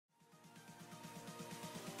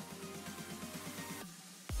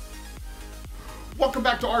Welcome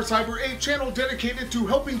back to ARECyber, a channel dedicated to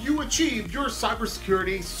helping you achieve your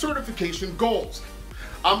cybersecurity certification goals.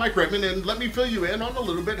 I'm Mike Redmond, and let me fill you in on a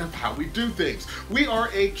little bit of how we do things. We are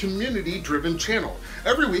a community-driven channel.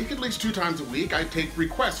 Every week, at least 2 times a week, I take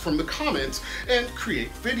requests from the comments and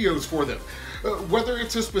create videos for them. Whether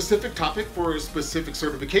it's a specific topic for a specific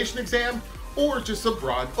certification exam, or just a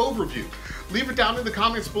broad overview. Leave it down in the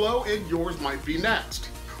comments below and yours might be next.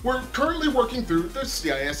 We're currently working through the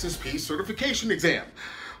CISSP certification exam.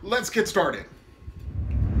 Let's get started.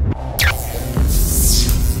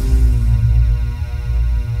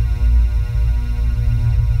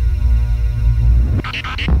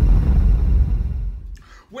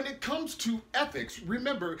 When it comes to ethics,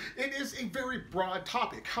 remember, it is a very broad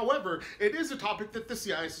topic. However, it is a topic that the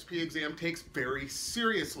CISSP exam takes very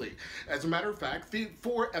seriously. As a matter of fact, the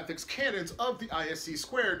 4 ethics canons of the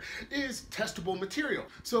ISC² is testable material.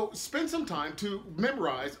 So spend some time to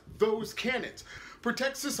memorize those canons.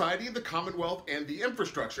 Protect society, the Commonwealth, and the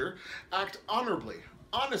infrastructure. Act honorably,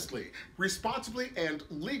 honestly, responsibly, and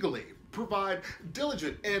legally. Provide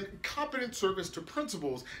diligent and competent service to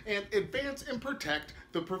principals, and advance and protect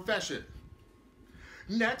the profession.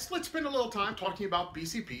 Next, let's spend a little time talking about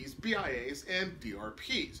BCPs, BIAs, and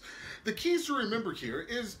DRPs. The keys to remember here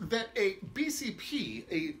is that a BCP,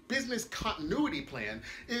 a business continuity plan,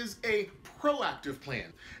 is a proactive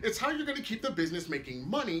plan. It's how you're going to keep the business making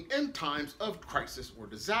money in times of crisis or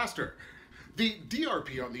disaster. The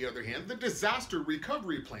DRP, on the other hand, the disaster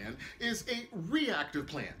recovery plan, is a reactive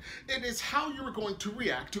plan. It is how you are going to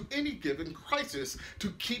react to any given crisis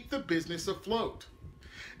to keep the business afloat.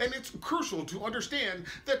 And it's crucial to understand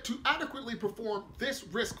that to adequately perform this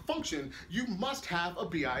risk function, you must have a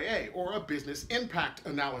BIA, or a business impact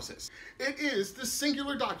analysis. It is the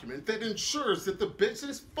singular document that ensures that the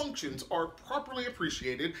business functions are properly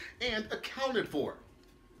appreciated and accounted for.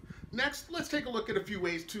 Next, let's take a look at a few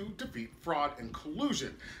ways to defeat fraud and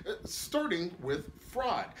collusion, starting with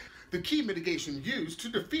fraud. The key mitigation used to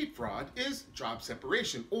defeat fraud is job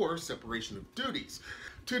separation, or separation of duties.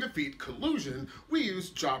 To defeat collusion, we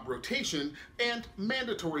use job rotation and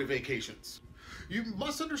mandatory vacations. You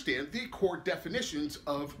must understand the core definitions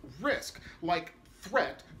of risk, like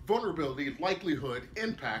threat, vulnerability, likelihood,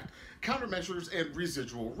 impact, countermeasures, and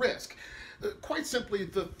residual risk. Quite simply,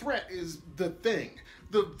 the threat is the thing.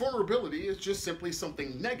 The vulnerability is just simply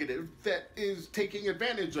something negative that is taking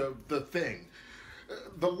advantage of the thing.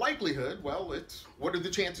 The likelihood, well, it's what are the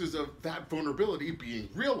chances of that vulnerability being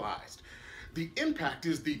realized? The impact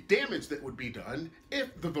is the damage that would be done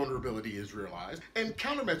if the vulnerability is realized, and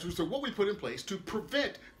countermeasures are what we put in place to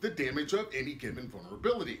prevent the damage of any given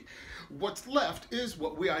vulnerability. What's left is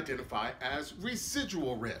what we identify as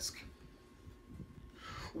residual risk.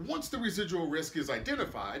 Once the residual risk is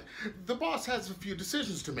identified, the boss has a few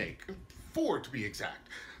decisions to make, 4 to be exact: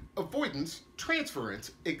 avoidance,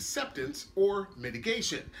 transference, acceptance, or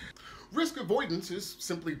mitigation. Risk avoidance is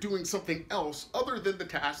simply doing something else other than the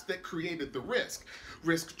task that created the risk.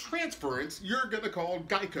 Risk transference, you're going to call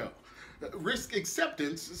Geico. Risk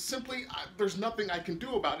acceptance, simply, there's nothing I can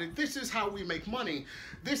do about it. This is how we make money.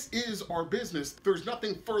 This is our business. There's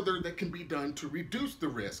nothing further that can be done to reduce the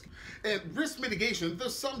risk. And risk mitigation, the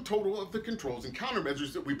sum total of the controls and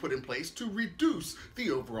countermeasures that we put in place to reduce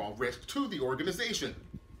the overall risk to the organization.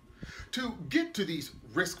 To get to these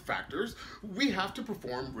risk factors, we have to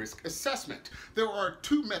perform risk assessment. There are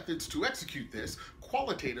 2 methods to execute this: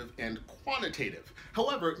 qualitative and quantitative.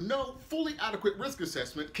 However, no fully adequate risk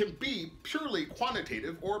assessment can be purely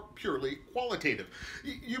quantitative or purely qualitative.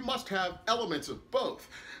 You must have elements of both.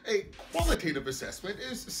 A qualitative assessment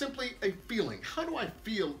is simply a feeling. How do I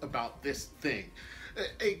feel about this thing?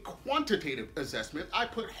 A quantitative assessment, I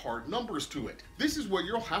put hard numbers to it. This is where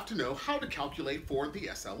you'll have to know how to calculate for the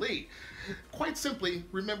SLE. Quite simply,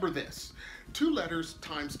 remember this: 2 letters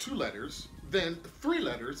times 2 letters, then 3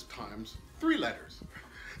 letters times 3 letters.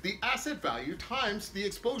 The asset value times the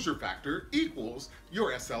exposure factor equals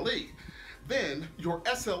your SLE. Then your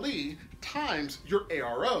SLE times your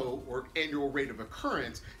ARO, or annual rate of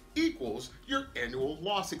occurrence, equals your annual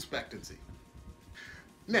loss expectancy.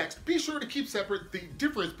 Next, be sure to keep separate the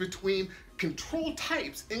difference between control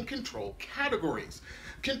types and control categories.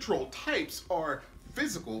 Control types are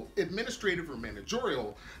physical, administrative, or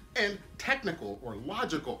managerial, and technical or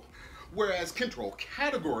logical, whereas control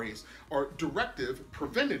categories are directive,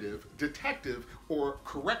 preventative, detective, or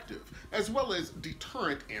corrective, as well as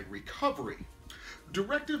deterrent and recovery.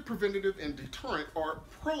 Directive, preventative, and deterrent are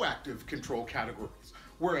proactive control categories,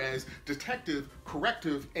 whereas detective,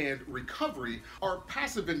 corrective, and recovery are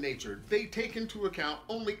passive in nature. They take into account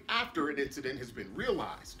only after an incident has been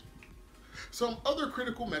realized. Some other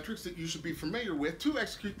critical metrics that you should be familiar with to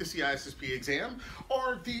execute the CISSP exam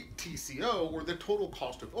are the TCO, or the total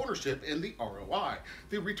cost of ownership, and the ROI,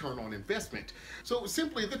 the return on investment. So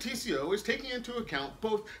simply, the TCO is taking into account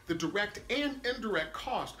both the direct and indirect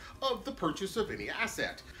cost of the purchase of any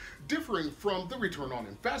asset. Differing from the return on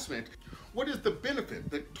investment, what is the benefit,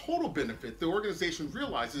 the total benefit the organization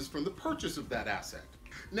realizes from the purchase of that asset?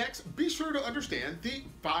 Next, be sure to understand the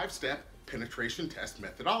 5-step penetration test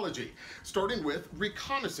methodology, starting with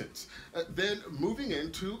reconnaissance, then moving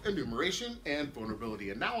into enumeration and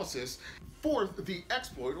vulnerability analysis, 4th, the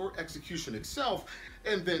exploit or execution itself,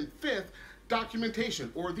 and then 5th,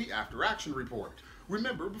 documentation or the after-action report.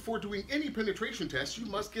 Remember, before doing any penetration tests, you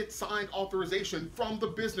must get signed authorization from the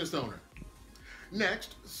business owner.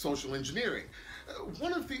 Next, social engineering.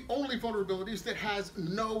 One of the only vulnerabilities that has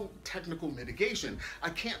no technical mitigation. I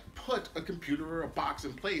can't put a computer or a box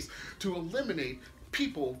in place to eliminate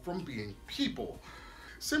people from being people.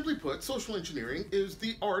 Simply put, social engineering is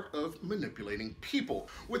the art of manipulating people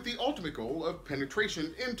with the ultimate goal of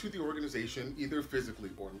penetration into the organization, either physically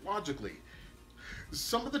or logically.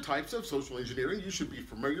 Some of the types of social engineering you should be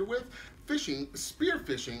familiar with: phishing, spear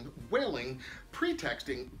phishing, whaling,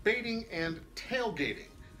 pretexting, baiting, and tailgating.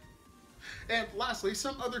 And lastly,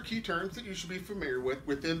 some other key terms that you should be familiar with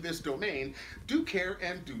within this domain: due care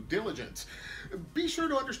and due diligence. Be sure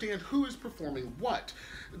to understand who is performing what.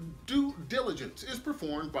 Due diligence is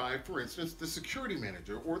performed by, for instance, the security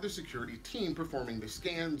manager or the security team performing the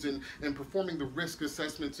scans and performing the risk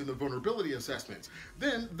assessments and the vulnerability assessments.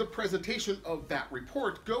 Then the presentation of that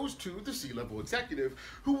report goes to the C-level executive,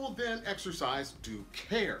 who will then exercise due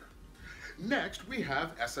care. Next, we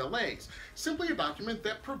have SLAs, simply a document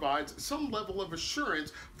that provides some level of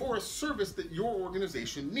assurance for a service that your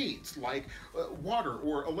organization needs, like water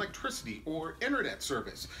or electricity or internet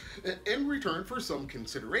service. In return for some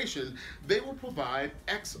consideration, they will provide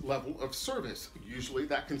X level of service. Usually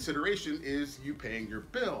that consideration is you paying your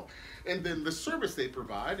bill. And then the service they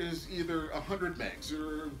provide is either 100 megs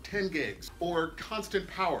or 10 gigs or constant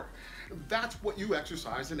power. That's what you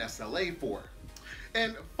exercise an SLA for.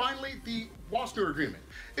 And finally, the Wasner Agreement.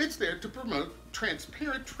 It's there to promote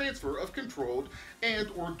transparent transfer of controlled and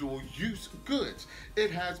or dual use goods. It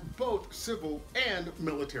has both civil and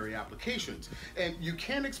military applications, and you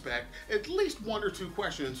can expect at least 1 or 2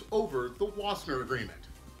 questions over the Wasner Agreement.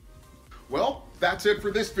 Well, that's it for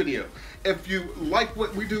this video. If you like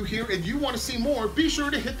what we do here and you want to see more, be sure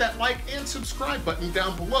to hit that like and subscribe button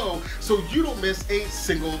down below so you don't miss a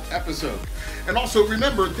single episode. And also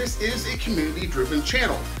remember, this is a community-driven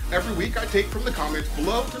channel. Every week I take from the comments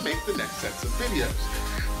below to make the next sets of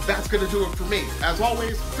videos. That's going to do it for me. As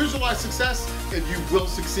always, visualize success and you will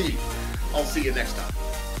succeed. I'll see you next time.